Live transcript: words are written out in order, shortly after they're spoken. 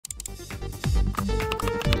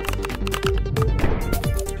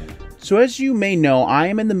So as you may know, I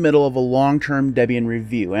am in the middle of a long-term Debian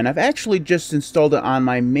review, and I've actually just installed it on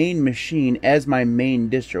my main machine as my main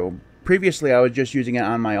distro. Previously, I was just using it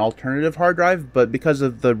on my alternative hard drive, but because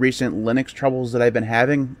of the recent Linux troubles that I've been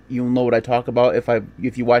having, you'll know what I talk about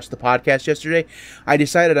if you watched the podcast yesterday. I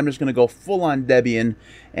decided I'm just going to go full on Debian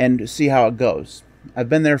and see how it goes. I've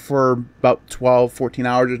been there for about 12, 14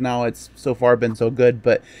 hours now. It's so far been so good,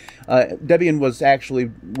 but Debian was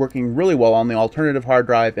actually working really well on the alternative hard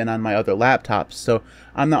drive and on my other laptops, so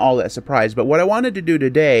I'm not all that surprised. But what I wanted to do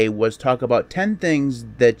today was talk about 10 things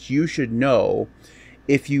that you should know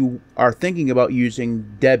if you are thinking about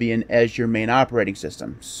using Debian as your main operating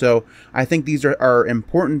system. So I think these are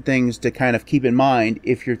important things to kind of keep in mind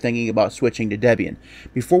if you're thinking about switching to Debian.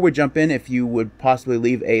 Before we jump in, if you would possibly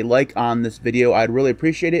leave a like on this video, I'd really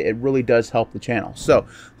appreciate it. It really does help the channel. So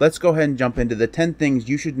let's go ahead and jump into the 10 things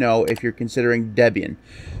you should know if you're considering Debian.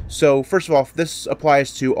 So first of all, this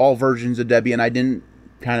applies to all versions of Debian. I didn't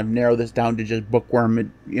kind of narrow this down to just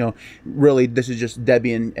Bookworm. Really this is just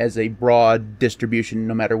Debian as a broad distribution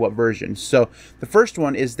no matter what version. So the first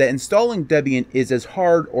one is that installing Debian is as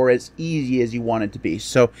hard or as easy as you want it to be.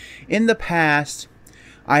 So in the past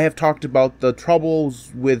I have talked about the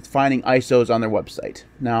troubles with finding ISOs on their website.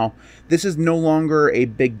 Now this is no longer a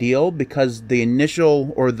big deal because the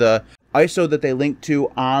initial or the ISO that they link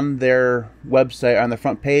to on their website on the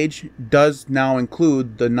front page does now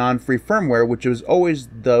include the non-free firmware, which was always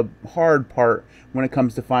the hard part when it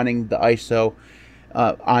comes to finding the ISO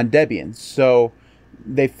on Debian. So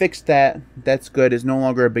they fixed that. That's good. It's no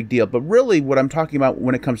longer a big deal. But really what I'm talking about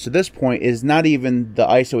when it comes to this point is not even the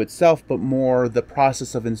ISO itself, but more the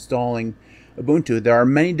process of installing Ubuntu. There are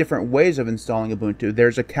many different ways of installing Ubuntu.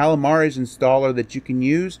 There's a Calamares installer that you can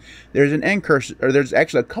use. There's an Ncurse, or there's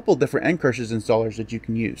actually a couple different Ncurses installers that you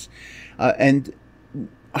can use. And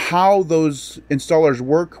how those installers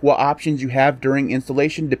work, what options you have during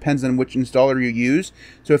installation depends on which installer you use.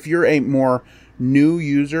 So if you're a more new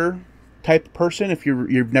user type person, if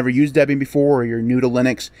you've never used Debian before or you're new to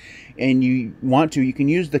Linux and you want to, you can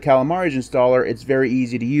use the Calamares installer. It's very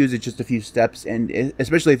easy to use. It's just a few steps, and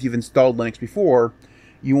especially if you've installed Linux before,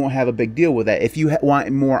 you won't have a big deal with that. If you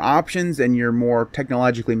want more options and you're more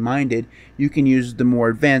technologically minded, you can use the more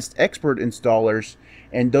advanced expert installers,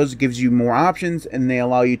 and those gives you more options and they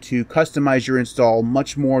allow you to customize your install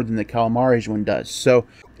much more than the Calamares one does. So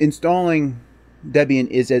installing Debian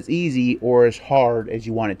is as easy or as hard as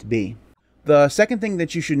you want it to be. The second thing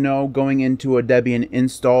that you should know going into a Debian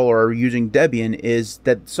install or using Debian is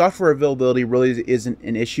that software availability really isn't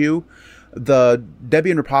an issue. The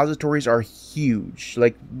Debian repositories are huge,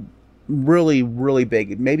 like really, really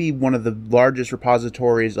big. Maybe one of the largest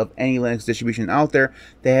repositories of any Linux distribution out there.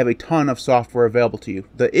 They have a ton of software available to you.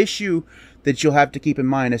 The issue that you'll have to keep in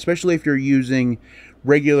mind, especially if you're using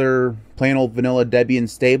regular plain old vanilla Debian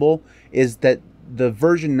stable, is that the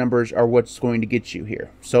version numbers are what's going to get you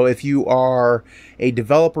here. So if you are a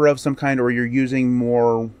developer of some kind or you're using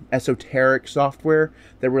more esoteric software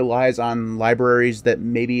that relies on libraries that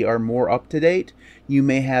maybe are more up to date, you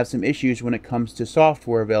may have some issues when it comes to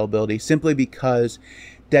software availability, simply because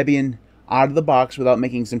Debian out of the box without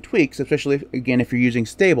making some tweaks, especially again if you're using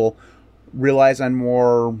stable, relies on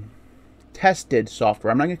more tested software.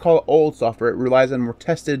 I'm not going to call it old software. It relies on more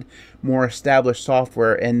tested, more established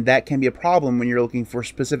software, and that can be a problem when you're looking for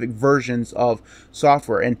specific versions of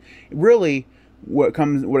software. And really what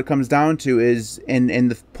it comes down to is, and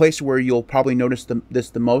the place where you'll probably notice this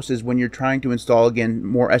the most is when you're trying to install, again,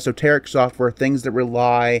 more esoteric software, things that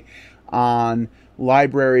rely on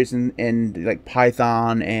libraries and like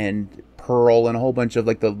Python and Perl and a whole bunch of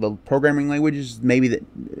like the programming languages maybe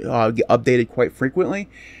that get updated quite frequently.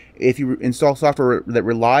 If you install software that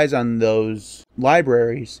relies on those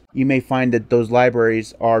libraries, you may find that those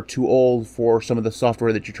libraries are too old for some of the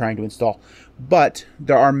software that you're trying to install. But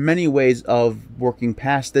there are many ways of working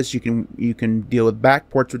past this. You can deal with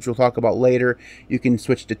backports, which we'll talk about later. You can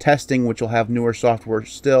switch to testing, which will have newer software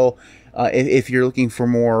still. If you're looking for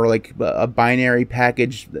more like a binary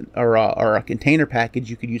package or a container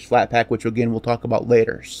package, you could use Flatpak, which again we'll talk about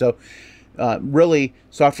later. So really,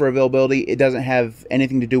 software availability, it doesn't have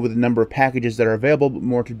anything to do with the number of packages that are available, but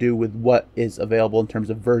more to do with what is available in terms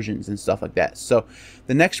of versions and stuff like that. So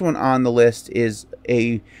the next one on the list is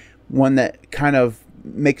one that kind of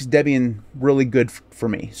makes Debian really good for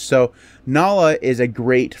me. So Nala is a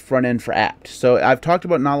great front end for apt. So I've talked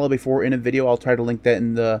about Nala before in a video. I'll try to link that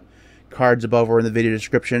in the cards above or in the video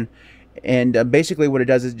description. And basically what it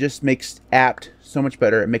does is it just makes apt so much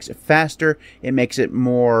better. It makes it faster. It makes it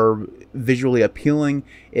more visually appealing.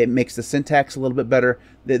 It makes the syntax a little bit better.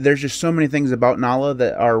 There's just so many things about Nala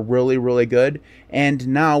that are really, really good. And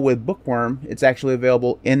now with Bookworm, it's actually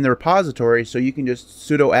available in the repository, so you can just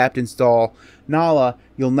sudo apt install Nala.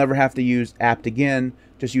 You'll never have to use apt again.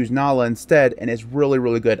 Just use Nala instead, and it's really,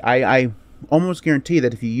 really good. I almost guarantee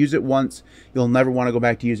that if you use it once, you'll never want to go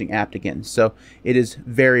back to using apt again. So it is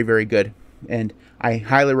very, very good, and I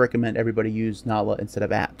highly recommend everybody use Nala instead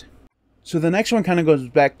of apt. So the next one kind of goes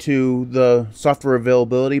back to the software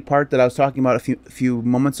availability part that I was talking about a few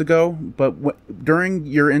moments ago. But during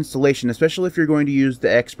your installation, especially if you're going to use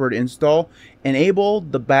the expert install, enable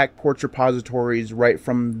the Backportts repositories right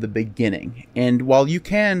from the beginning. And while you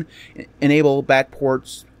can enable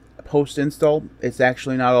Backportts post-install, it's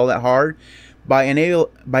actually not all that hard. By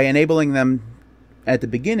enabling them at the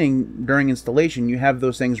beginning during installation, you have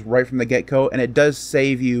those things right from the get-go, and it does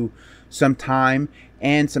save you some time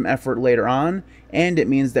and some effort later on. And it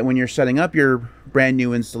means that when you're setting up your brand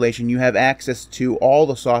new installation, you have access to all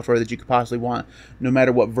the software that you could possibly want, no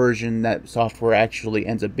matter what version that software actually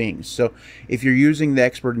ends up being. So if you're using the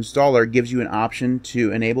expert installer, it gives you an option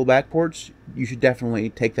to enable Backportts. You should definitely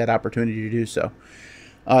take that opportunity to do so.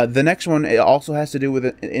 The next one, it also has to do with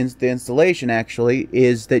the installation, actually,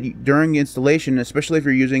 is that during installation, especially if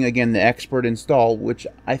you're using, again, the expert install, which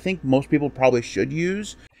I think most people probably should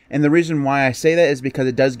use. And the reason why I say that is because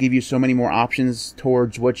it does give you so many more options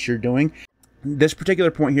towards what you're doing. This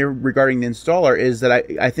particular point here regarding the installer is that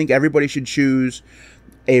I think everybody should choose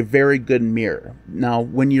a very good mirror. Now,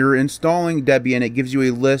 when you're installing Debian, it gives you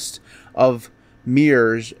a list of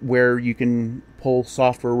mirrors where you can pull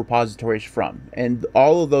software repositories from. And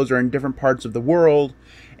all of those are in different parts of the world,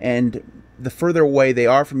 and the further away they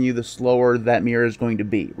are from you, the slower that mirror is going to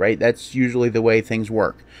be, right? That's usually the way things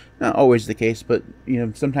work. Not always the case, but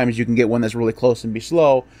sometimes you can get one that's really close and be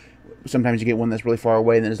slow. Sometimes you get one that's really far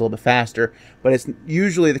away and then it's a little bit faster. But it's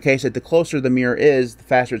usually the case that the closer the mirror is, the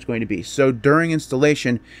faster it's going to be. So during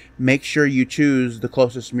installation, make sure you choose the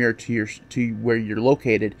closest mirror to where you're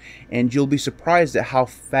located, and you'll be surprised at how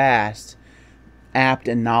fast apt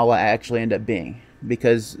and Nala actually end up being.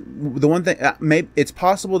 Because the one thing, it's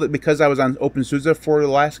possible that because I was on OpenSUSE for the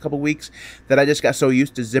last couple weeks, that I just got so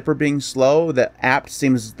used to Zypper being slow that apt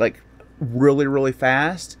seems like really, really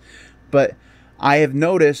fast. But I have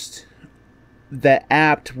noticed that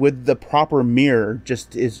apt with the proper mirror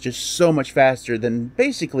is just so much faster than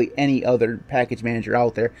basically any other package manager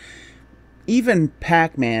out there. Even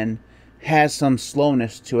Pacman has some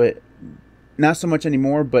slowness to it, not so much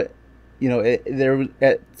anymore, but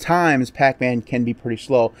at times Pacman can be pretty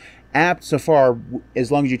slow. Apt so far,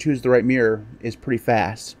 as long as you choose the right mirror, is pretty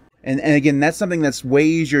fast. And again, that's something that's way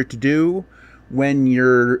easier to do when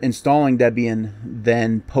you're installing Debian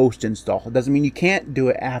than post-install. It doesn't mean you can't do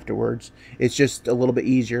it afterwards. It's just a little bit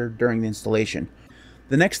easier during the installation.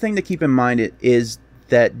 The next thing to keep in mind is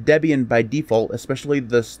that Debian by default, especially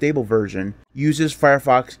the stable version, uses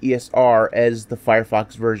Firefox ESR as the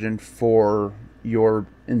Firefox version for your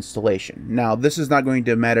installation. Now, this is not going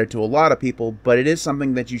to matter to a lot of people, but it is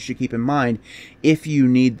something that you should keep in mind if you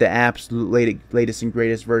need the absolute latest and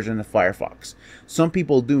greatest version of Firefox. Some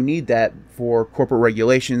people do need that for corporate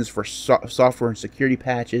regulations, for software and security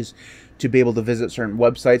patches, to be able to visit certain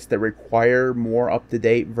websites that require more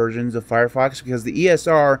up-to-date versions of Firefox, because the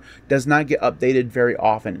ESR does not get updated very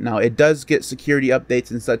often. Now, it does get security updates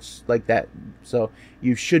and such like that, so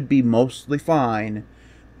you should be mostly fine.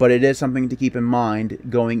 But it is something to keep in mind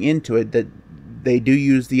going into it, that they do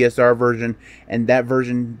use the ESR version, and that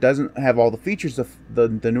version doesn't have all the features of the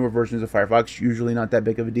newer versions of Firefox. Usually not that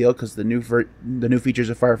big of a deal, because the new features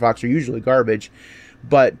of Firefox are usually garbage.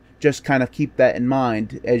 But just kind of keep that in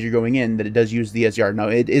mind as you're going in, that it does use the ESR. Now,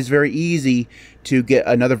 it is very easy to get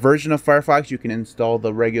another version of Firefox. You can install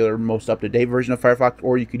the regular, most up-to-date version of Firefox,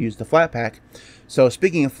 or you could use the Flatpak. So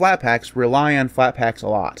speaking of Flatpaks, rely on Flatpaks a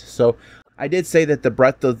lot. So I did say that the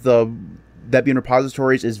breadth of the Debian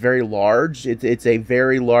repositories is very large. It's a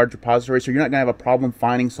very large repository, so you're not going to have a problem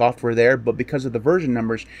finding software there, but because of the version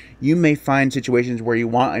numbers, you may find situations where you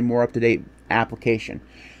want a more up-to-date application.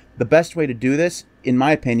 The best way to do this, in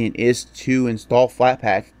my opinion, is to install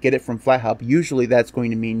Flatpak, get it from FlatHub. Usually that's going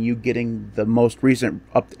to mean you getting the most recent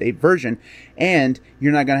up-to-date version, and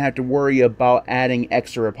you're not going to have to worry about adding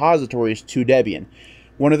extra repositories to Debian.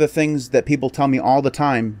 One of the things that people tell me all the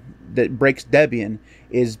time that breaks Debian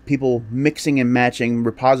is people mixing and matching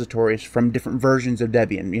repositories from different versions of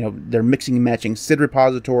Debian. You know, they're mixing and matching SID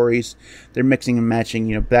repositories, they're mixing and matching,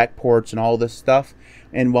 you know, backports and all this stuff.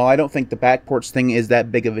 And while I don't think the backports thing is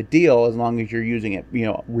that big of a deal as long as you're using it, you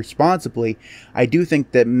know, responsibly, I do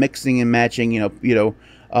think that mixing and matching, different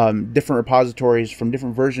repositories from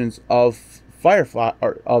different versions of Firefox,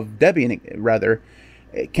 or of Debian rather,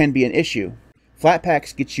 it can be an issue.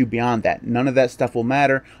 Flatpaks gets you beyond that. None of that stuff will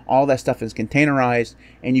matter. All that stuff is containerized,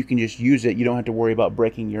 and you can just use it. You don't have to worry about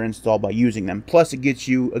breaking your install by using them. Plus, it gets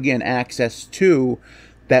you, again, access to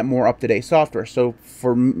that more up-to-date software. So,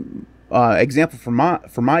 for example,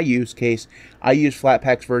 for my use case, I use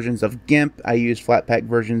Flatpaks versions of GIMP. I use Flatpak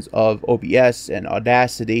versions of OBS and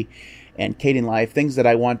Audacity and Kdenlive, things that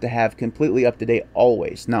I want to have completely up to date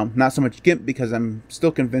always. Now, not so much GIMP because I'm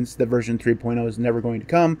still convinced that version 3.0 is never going to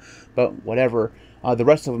come, but whatever. The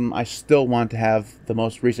rest of them, I still want to have the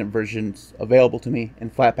most recent versions available to me,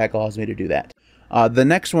 and Flatpak allows me to do that. The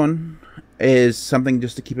next one is something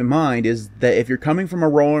just to keep in mind, is that if you're coming from a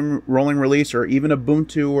rolling release or even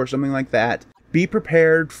Ubuntu or something like that, be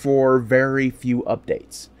prepared for very few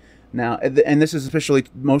updates. Now, and this is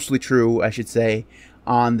mostly true, I should say,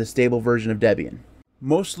 on the stable version of Debian.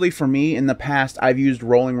 Mostly for me, in the past, I've used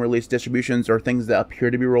rolling release distributions or things that appear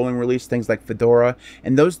to be rolling release, things like Fedora,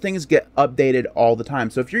 and those things get updated all the time.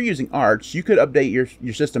 So if you're using Arch, you could update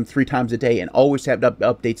your system 3 times a day and always have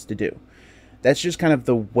updates to do. That's just kind of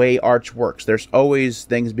the way Arch works. There's always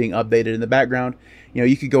things being updated in the background. You know,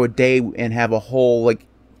 you could go a day and have a whole, like,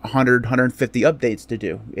 100, 150 updates to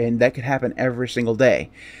do, and that could happen every single day.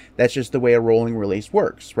 That's just the way a rolling release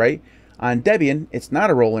works, right? On Debian, it's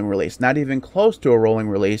not a rolling release, not even close to a rolling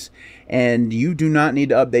release, and you do not need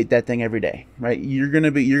to update that thing every day, right?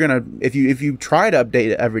 If you try to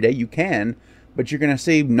update it every day, you can, but you're gonna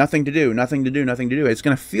see nothing to do. It's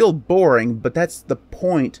gonna feel boring, but that's the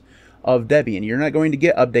point of Debian. You're not going to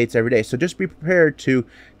get updates every day, so just be prepared to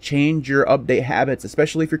change your update habits,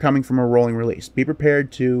 especially if you're coming from a rolling release. Be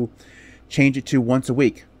prepared to change it to once a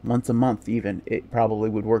week, once a month even. It probably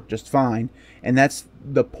would work just fine, and that's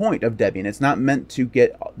the point of Debian. It's not meant to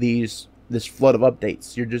get this flood of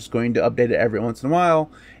updates. You're just going to update it every once in a while,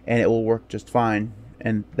 and it will work just fine,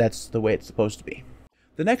 and that's the way it's supposed to be.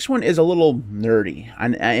 The next one is a little nerdy,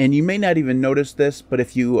 and you may not even notice this, but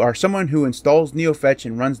if you are someone who installs NeoFetch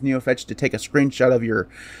and runs NeoFetch to take a screenshot of your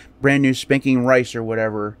brand new spanking rice or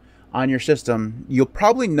whatever on your system, you'll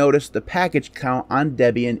probably notice the package count on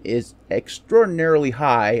Debian is extraordinarily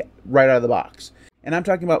high right out of the box. And I'm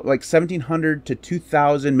talking about like 1,700 to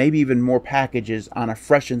 2,000, maybe even more packages on a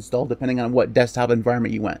fresh install, depending on what desktop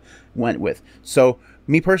environment you went with. So,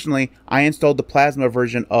 me personally, I installed the Plasma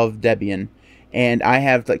version of Debian, and I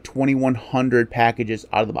have like 2,100 packages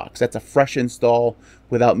out of the box. That's a fresh install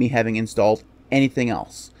without me having installed anything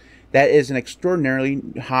else. That is an extraordinarily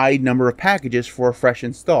high number of packages for a fresh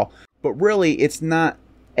install. But really, it's not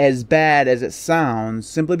as bad as it sounds,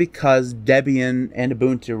 simply because Debian and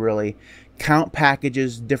Ubuntu really count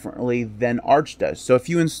packages differently than Arch does. So if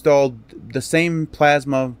you installed the same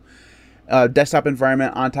Plasma desktop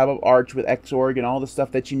environment on top of Arch with Xorg and all the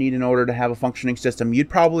stuff that you need in order to have a functioning system, you'd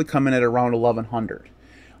probably come in at around 1,100.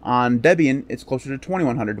 On Debian, it's closer to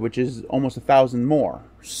 2,100, which is almost 1,000 more.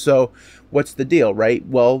 So what's the deal, right?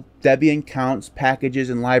 Well, Debian counts packages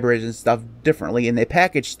and libraries and stuff differently, and they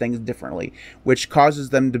package things differently, which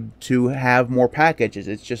causes them to have more packages.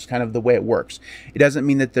 It's just kind of the way it works. It doesn't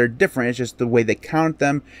mean that they're different. It's just the way they count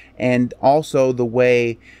them, and also the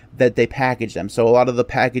way that they package them. So a lot of the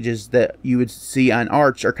packages that you would see on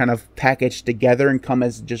Arch are kind of packaged together and come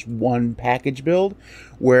as just one package build,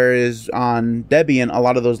 whereas on Debian, a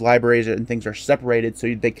lot of those libraries and things are separated,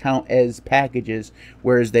 so they count as packages,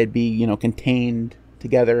 whereas they'd be, you know, contained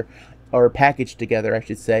together, or packaged together, I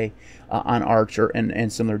should say, on Arch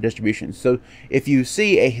and similar distributions. So if you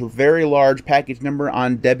see a very large package number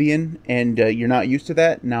on Debian and you're not used to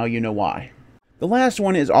that, now you know why. The last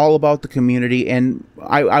one is all about the community, and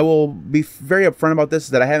I will be very upfront about this,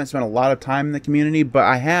 that I haven't spent a lot of time in the community, but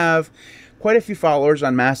I have quite a few followers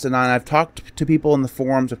on Mastodon. I've talked to people in the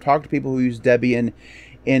forums, I've talked to people who use Debian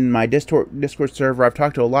in my Discord server. I've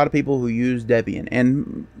talked to a lot of people who use Debian,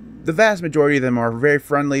 and the vast majority of them are very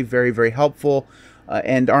friendly, very, very helpful,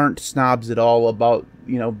 and aren't snobs at all about,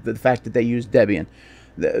 you know, the fact that they use Debian.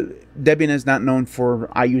 Debian is not known for,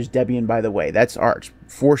 I use Debian, by the way. That's Arch.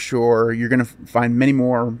 For sure, you're going to find many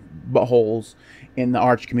more buttholes in the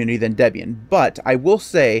Arch community than Debian. But I will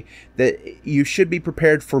say that you should be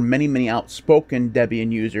prepared for many, many outspoken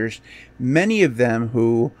Debian users, many of them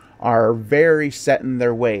who are very set in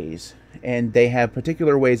their ways. and they have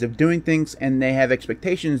particular ways of doing things, and they have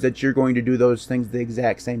expectations that you're going to do those things the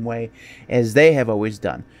exact same way as they have always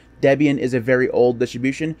done. Debian is a very old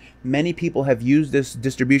distribution. Many people have used this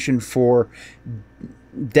distribution for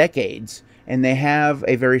decades, and they have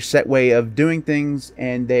a very set way of doing things,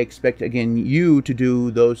 and they expect, again, you to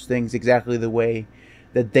do those things exactly the way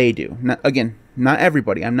that they do. Not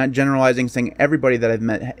everybody. I'm not generalizing, saying everybody that I've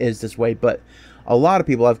met is this way, but a lot of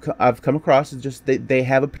people I've come across is just they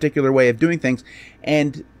have a particular way of doing things,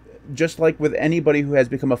 and just like with anybody who has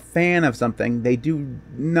become a fan of something, they do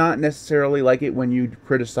not necessarily like it when you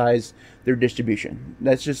criticize their distribution.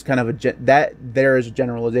 That's just kind of there is a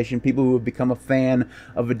generalization. People who have become a fan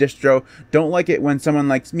of a distro don't like it when someone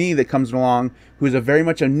like me that comes along who's very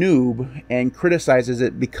much a noob and criticizes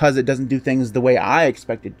it because it doesn't do things the way I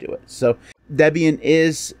expect it to do it. So Debian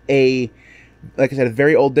is like I said, a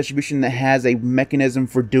very old distribution that has a mechanism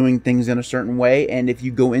for doing things in a certain way, and if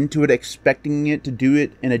you go into it expecting it to do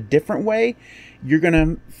it in a different way, you're going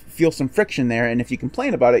to feel some friction there, and if you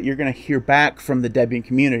complain about it, you're going to hear back from the Debian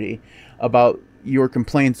community about your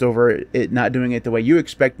complaints over it not doing it the way you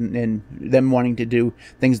expect, and them wanting to do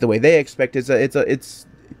things the way they expect. It's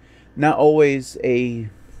not always a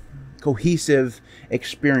cohesive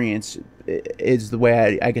experience, is the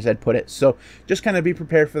way I guess I'd put it. So just kind of be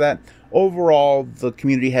prepared for that. Overall, the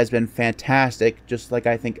community has been fantastic, just like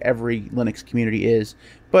I think every Linux community is.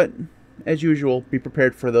 But as usual, be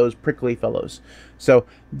prepared for those prickly fellows. So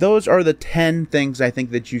those are the 10 things I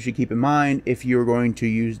think that you should keep in mind if you're going to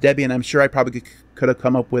use Debian. I'm sure I probably could have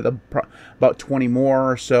come up with about 20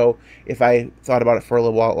 more or so if I thought about it for a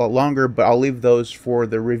little while longer, but I'll leave those for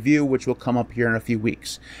the review, which will come up here in a few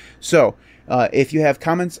weeks. So if you have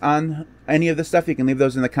comments on any of this stuff, you can leave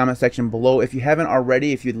those in the comment section below. If you haven't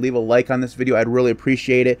already, if you'd leave a like on this video, I'd really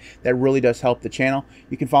appreciate it. That really does help the channel.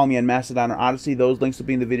 You can follow me on Mastodon or Odyssey. Those links will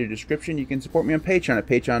be in the video description. You can support me on Patreon at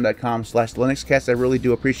patreon.com/thelinuxcast. I really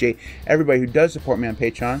do appreciate everybody who does support me on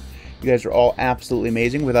Patreon. You guys are all absolutely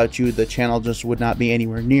amazing. Without you, the channel just would not be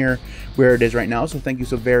anywhere near where it is right now. So thank you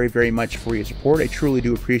so very, very much for your support. I truly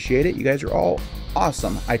do appreciate it. You guys are all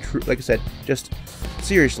awesome. Like I said, just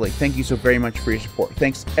seriously, thank you so very much for your support.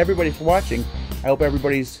 Thanks everybody for watching. I hope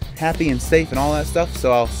everybody's happy and safe and all that stuff.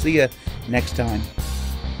 So I'll see you next time.